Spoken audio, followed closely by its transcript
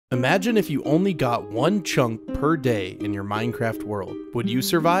Imagine if you only got one chunk per day in your Minecraft world. Would you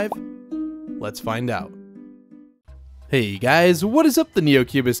survive? Let's find out. Hey guys, what is up? The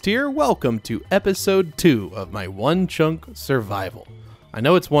NeoCubest here. Welcome to episode 2 of my one chunk survival. I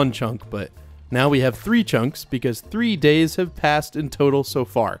know it's one chunk, but now we have 3 chunks because 3 days have passed in total so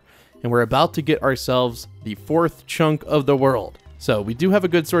far. And we're about to get ourselves the 4th chunk of the world. So we do have a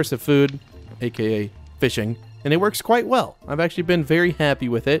good source of food, aka fishing, and it works quite well. I've actually been very happy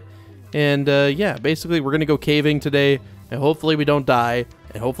with it. And yeah, basically we're gonna go caving today, and hopefully we don't die,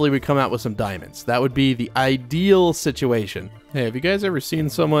 and hopefully we come out with some diamonds. That would be the ideal situation. Hey, have you guys ever seen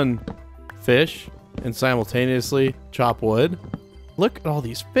someone fish and simultaneously chop wood? Look at all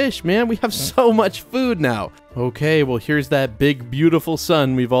these fish, man. We have so much food now. Okay, well, here's that big, beautiful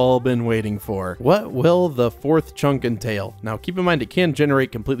sun we've all been waiting for. What will the 4th chunk entail? Now, keep in mind, it can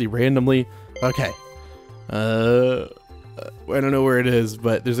generate completely randomly. Okay. I don't know where it is,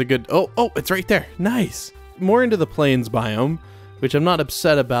 but there's a good... Oh, it's right there. Nice. More into the plains biome, which I'm not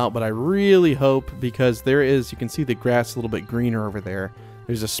upset about, but I really hope, because there is... You can see the grass a little bit greener over there.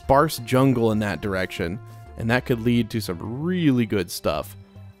 There's a sparse jungle in that direction, and that could lead to some really good stuff.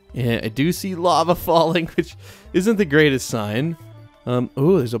 And I do see lava falling, which isn't the greatest sign.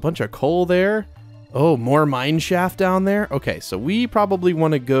 Oh, there's a bunch of coal there. Oh, more mine shaft down there? Okay, so we probably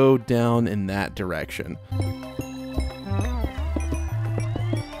want to go down in that direction.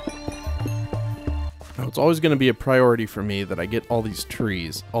 Now, it's always going to be a priority for me that I get all these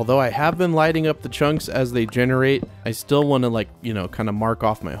trees. Although I have been lighting up the chunks as they generate, I still want to, like, you know, kind of mark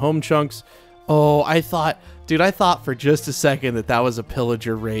off my home chunks. Oh, I thought for just a second that was a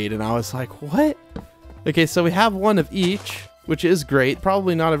pillager raid, and I was like, what? Okay, so we have one of each, which is great.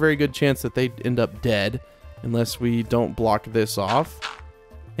 Probably not a very good chance that they end up dead unless we don't block this off.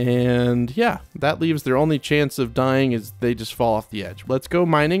 And yeah, that leaves their only chance of dying is they just fall off the edge. Let's go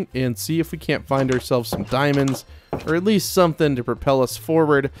mining and see if we can't find ourselves some diamonds, or at least something to propel us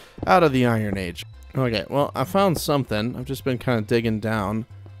forward out of the Iron Age. Okay, well, I found something. I've just been kind of digging down.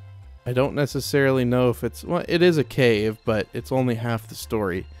 I don't necessarily know if it's... Well, it is a cave, but it's only half the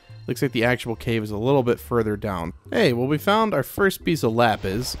story. Looks like the actual cave is a little bit further down. Hey, well, we found our first piece of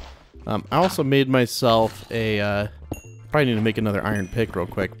lapis. I also made myself a... probably need to make another iron pick real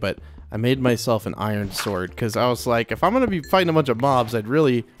quick, but I made myself an iron sword because I was like, if I'm going to be fighting a bunch of mobs, I'd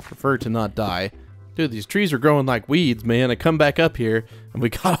really prefer to not die. Dude, these trees are growing like weeds, man. I come back up here, and we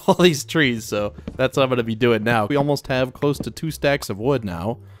got all these trees, so that's what I'm going to be doing now. We almost have close to 2 stacks of wood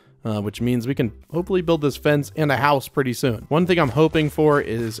now. Which means we can hopefully build this fence and a house pretty soon. One thing I'm hoping for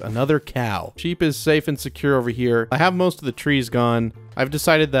is another cow. Sheep is safe and secure over here. I have most of the trees gone. I've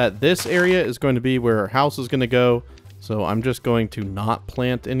decided that this area is going to be where our house is going to go. So I'm just going to not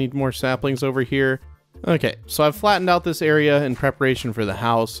plant any more saplings over here. Okay, so I've flattened out this area in preparation for the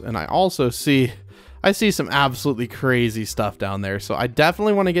house. And I also see... I see some absolutely crazy stuff down there. So I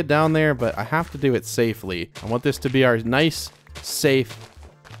definitely want to get down there, but I have to do it safely. I want this to be our nice, safe,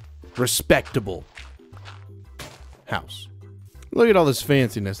 respectable house. Look at all this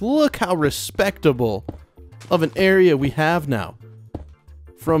fanciness. Look how respectable of an area we have now.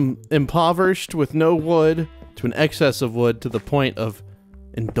 From impoverished with no wood to an excess of wood to the point of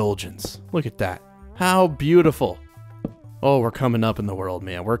indulgence. Look at that. How beautiful. Oh, we're coming up in the world,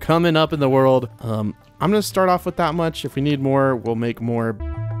 man. We're coming up in the world. I'm gonna start off with that much. If we need more, we'll make more.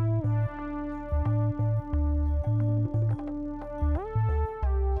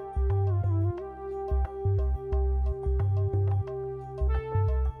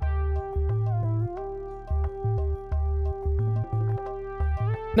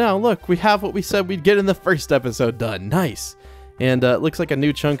 Now, look, we have what we said we'd get in the first episode done. Nice. And it looks like a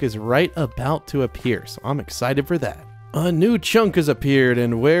new chunk is right about to appear, so I'm excited for that. A new chunk has appeared,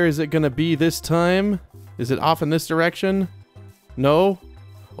 and where is it going to be this time? Is it off in this direction? No?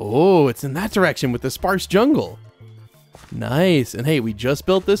 Oh, it's in that direction with the sparse jungle. Nice. And hey, we just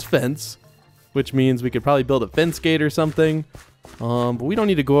built this fence, which means we could probably build a fence gate or something. But we don't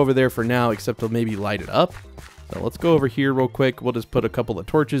need to go over there for now, except to maybe light it up. So let's go over here real quick. We'll just put a couple of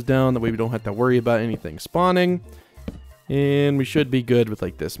torches down. That way we don't have to worry about anything spawning. And we should be good with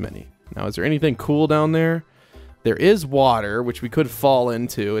like this many. Now, is there anything cool down there? There is water, which we could fall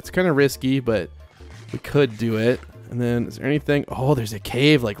into. It's kind of risky, but we could do it. And then is there anything? Oh, there's a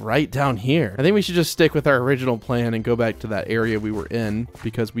cave like right down here. I think we should just stick with our original plan and go back to that area we were in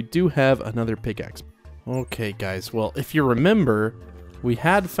because we do have another pickaxe. Okay, guys. Well, if you remember... We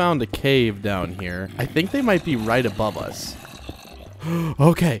had found a cave down here. I think they might be right above us.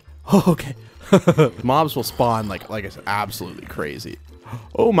 Okay. Okay. Mobs will spawn like it's absolutely crazy.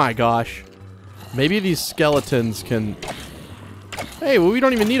 Oh my gosh. Maybe these skeletons can Hey, well, we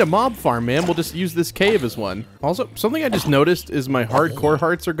don't even need a mob farm, man. We'll just use this cave as one. Also, something I just noticed is my hardcore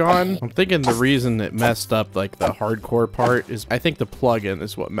hearts are gone. I'm thinking the reason it messed up, like, the hardcore part is I think the plugin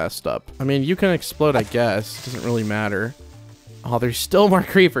is what messed up. I mean, you can explode, I guess. Doesn't really matter. Oh, there's still more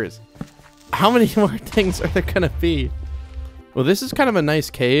creepers. How many more things are there gonna be? Well, this is kind of a nice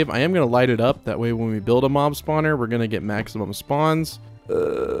cave. I am gonna light it up. That way when we build a mob spawner, we're gonna get maximum spawns.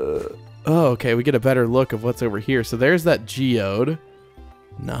 Oh, okay, we get a better look of what's over here. So there's that geode.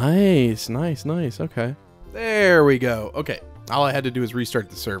 Nice, nice, nice. Okay. There we go. Okay. All I had to do is restart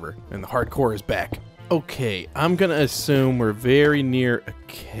the server, and the hardcore is back. Okay, I'm gonna assume we're very near a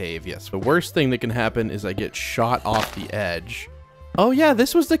cave. Yes, the worst thing that can happen is I get shot off the edge. Oh yeah,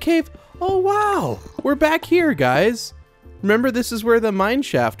 this was the cave. Oh wow, we're back here, guys. Remember, this is where the mine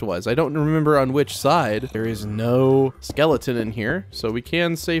shaft was. I don't remember on which side. There is no skeleton in here, so we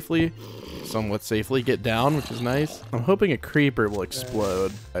can safely, somewhat safely, get down, which is nice. I'm hoping a creeper will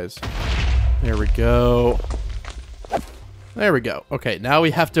explode, guys. There we go. There we go. Okay, now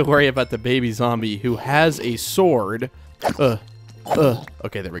we have to worry about the baby zombie who has a sword.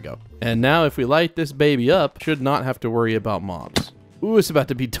 Okay, there we go. And now if we light this baby up, should not have to worry about mobs. Ooh, it's about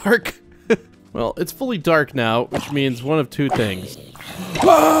to be dark. Well, it's fully dark now, which means one of two things.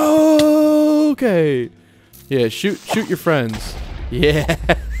 Oh, okay. Yeah, shoot your friends. Yeah.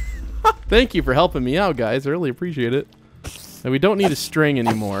 Thank you for helping me out, guys. I really appreciate it. And we don't need a string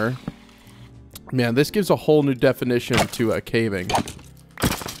anymore. Man, this gives a whole new definition to caving.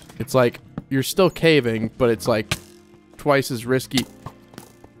 It's like, you're still caving, but it's like twice as risky.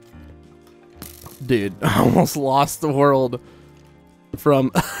 Dude, I almost lost the world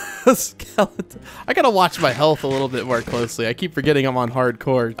from a skeleton. I gotta watch my health a little bit more closely. I keep forgetting I'm on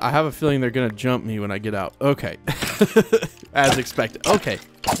hardcore. I have a feeling they're gonna jump me when I get out. Okay. As expected. Okay.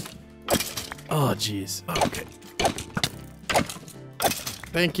 Oh, jeez. Okay.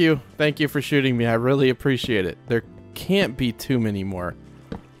 Thank you. Thank you for shooting me. I really appreciate it. There can't be too many more.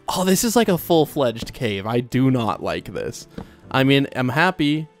 Oh, this is like a full-fledged cave. I do not like this. I mean, I'm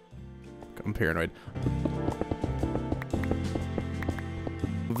happy. I'm paranoid.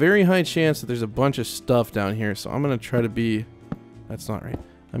 Very high chance that there's a bunch of stuff down here, so I'm gonna try to be... That's not right.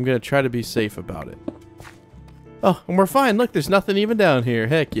 I'm gonna try to be safe about it. Oh, and we're fine. Look, there's nothing even down here.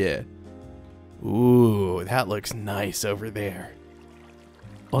 Heck yeah. Ooh, that looks nice over there.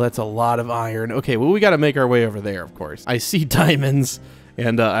 Oh, that's a lot of iron. Okay, well, we gotta make our way over there, of course. I see diamonds,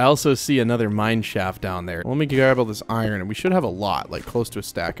 and I also see another mine shaft down there. Let me grab all this iron, and we should have a lot, like close to a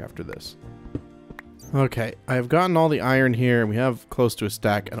stack after this. Okay, I've gotten all the iron here, and we have close to a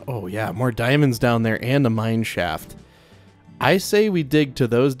stack. And oh yeah, more diamonds down there and a mine shaft. I say we dig to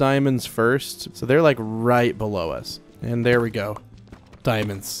those diamonds first, so they're like right below us. And there we go.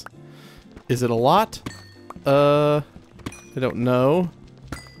 Diamonds. Is it a lot? I don't know.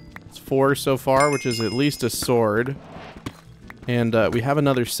 It's 4 so far, which is at least a sword. And we have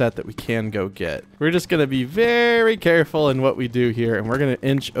another set that we can go get. We're just gonna be very careful in what we do here, and we're gonna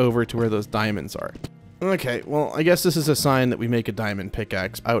inch over to where those diamonds are. Okay, well, I guess this is a sign that we make a diamond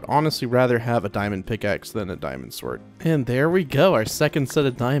pickaxe. I would honestly rather have a diamond pickaxe than a diamond sword. And there we go, our second set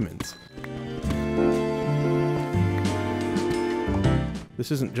of diamonds. This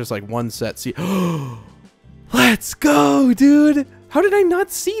isn't just like one set. See, let's go, dude! How did I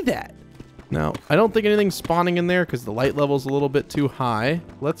not see that? Now, I don't think anything's spawning in there because the light level's a little bit too high.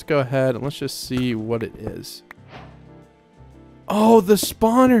 Let's go ahead and let's just see what it is. Oh, the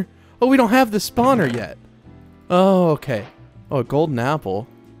spawner! Oh, we don't have the spawner yet. Oh, okay. Oh, a golden apple.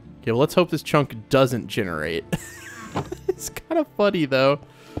 Okay, well, let's hope this chunk doesn't generate. It's kind of funny, though.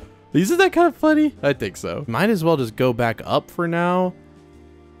 Isn't that kind of funny? I think so. Might as well just go back up for now.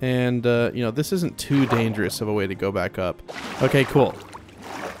 And, you know, this isn't too dangerous of a way to go back up. Okay, cool.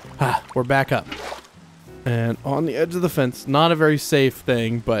 Ah, we're back up. And on the edge of the fence. Not a very safe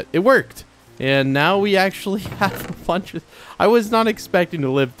thing, but it worked. And now we actually have a bunch of... I was not expecting to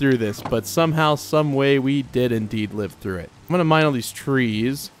live through this, but somehow, some way, we did indeed live through it. I'm gonna mine all these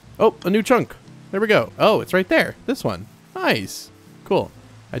trees. Oh, a new chunk. There we go. Oh, it's right there. This one. Nice. Cool.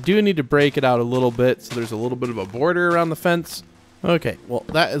 I do need to break it out a little bit, so there's a little bit of a border around the fence. Okay, well,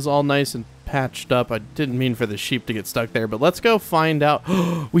 that is all nice and patched up. I didn't mean for the sheep to get stuck there, but let's go find out.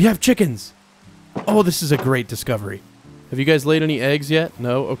 We have chickens. Oh, this is a great discovery. Have you guys laid any eggs yet?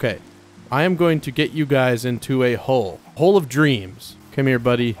 No? Okay. I am going to get you guys into a hole. Hole of dreams. Come here,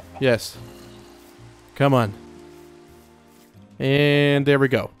 buddy. Yes. Come on. And there we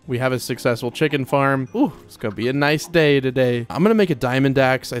go. We have a successful chicken farm. Ooh, it's going to be a nice day today. I'm going to make a diamond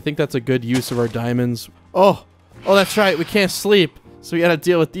axe. I think that's a good use of our diamonds. Oh, that's right. We can't sleep. So we got to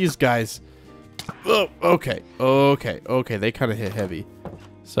deal with these guys. Oh, okay. Okay. They kind of hit heavy.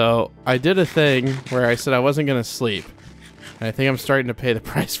 So I did a thing where I said I wasn't going to sleep. And I think I'm starting to pay the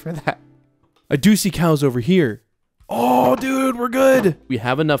price for that. I do see cows over here. Oh, dude, we're good. We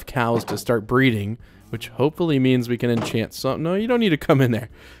have enough cows to start breeding, which hopefully means we can enchant some. No, you don't need to come in there.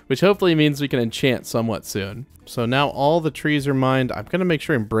 Which hopefully means we can enchant somewhat soon. So now all the trees are mined. I'm going to make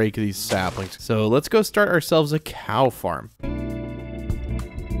sure and break these saplings. So let's go start ourselves a cow farm.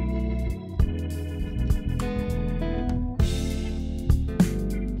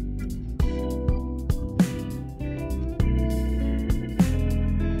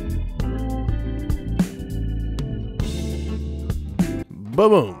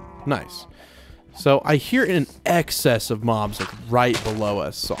 Boom. Nice. So I hear an excess of mobs like right below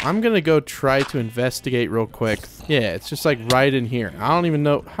us. So I'm going to go try to investigate real quick. Yeah, it's just like right in here. I don't even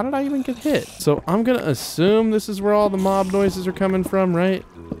know. How did I even get hit? So I'm going to assume this is where all the mob noises are coming from, right?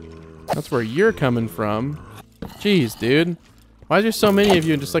 That's where you're coming from. Jeez, dude. Why is there so many of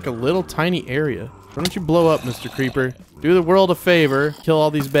you in just like a little tiny area? Why don't you blow up, Mr. Creeper? Do the world a favor. Kill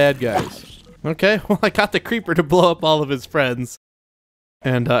all these bad guys. Okay, well, I got the Creeper to blow up all of his friends.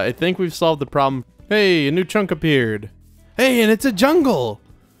 And I think we've solved the problem. Hey, a new chunk appeared. Hey, and it's a jungle.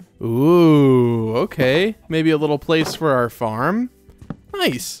 Ooh, okay. Maybe a little place for our farm.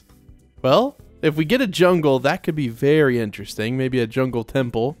 Nice. Well, if we get a jungle, that could be very interesting. Maybe a jungle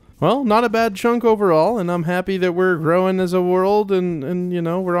temple. Well, not a bad chunk overall, and I'm happy that we're growing as a world, and you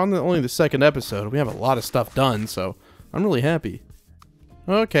know, we're on only the second episode. We have a lot of stuff done, so I'm really happy.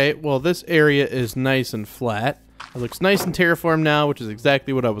 Okay, well, this area is nice and flat. It looks nice and terraformed now, which is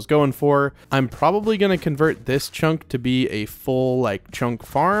exactly what I was going for. I'm probably going to convert this chunk to be a full, like, chunk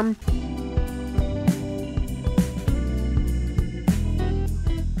farm.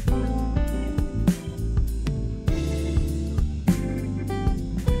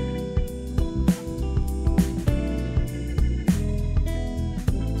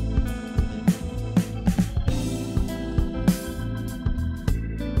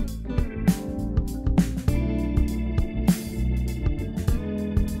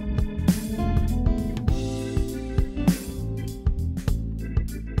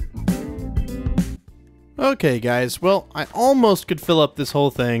 Okay, guys, well, I almost could fill up this whole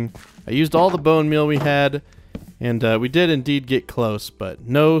thing. I used all the bone meal we had, and we did indeed get close, but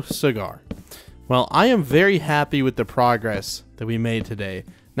no cigar. Well, I am very happy with the progress that we made today.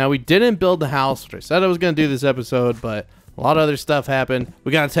 Now, we didn't build the house, which I said I was going to do this episode, but a lot of other stuff happened.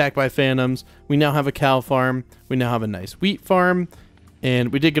 We got attacked by phantoms. We now have a cow farm. We now have a nice wheat farm,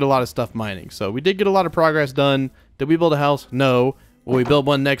 and we did get a lot of stuff mining. So we did get a lot of progress done. Did we build a house? No. Will we build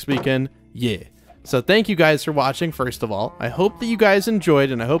one next weekend? Yeah. So thank you guys for watching, first of all. I hope that you guys enjoyed,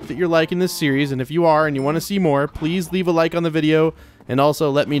 and I hope that you're liking this series. And if you are and you want to see more, please leave a like on the video, and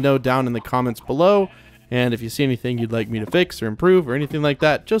also let me know down in the comments below. And if you see anything you'd like me to fix or improve or anything like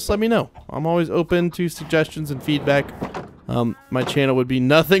that, just let me know. I'm always open to suggestions and feedback. My channel would be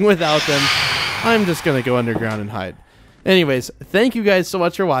nothing without them. I'm just going to go underground and hide. Anyways, thank you guys so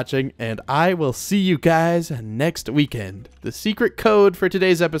much for watching, and I will see you guys next weekend. The secret code for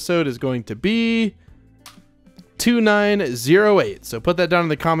today's episode is going to be 2908. So put that down in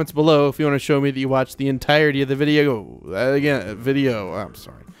the comments below if you want to show me that you watched the entirety of the video. Again,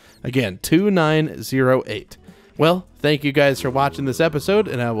 2908. Well, thank you guys for watching this episode,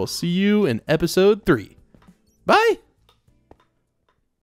 and I will see you in episode 3. Bye!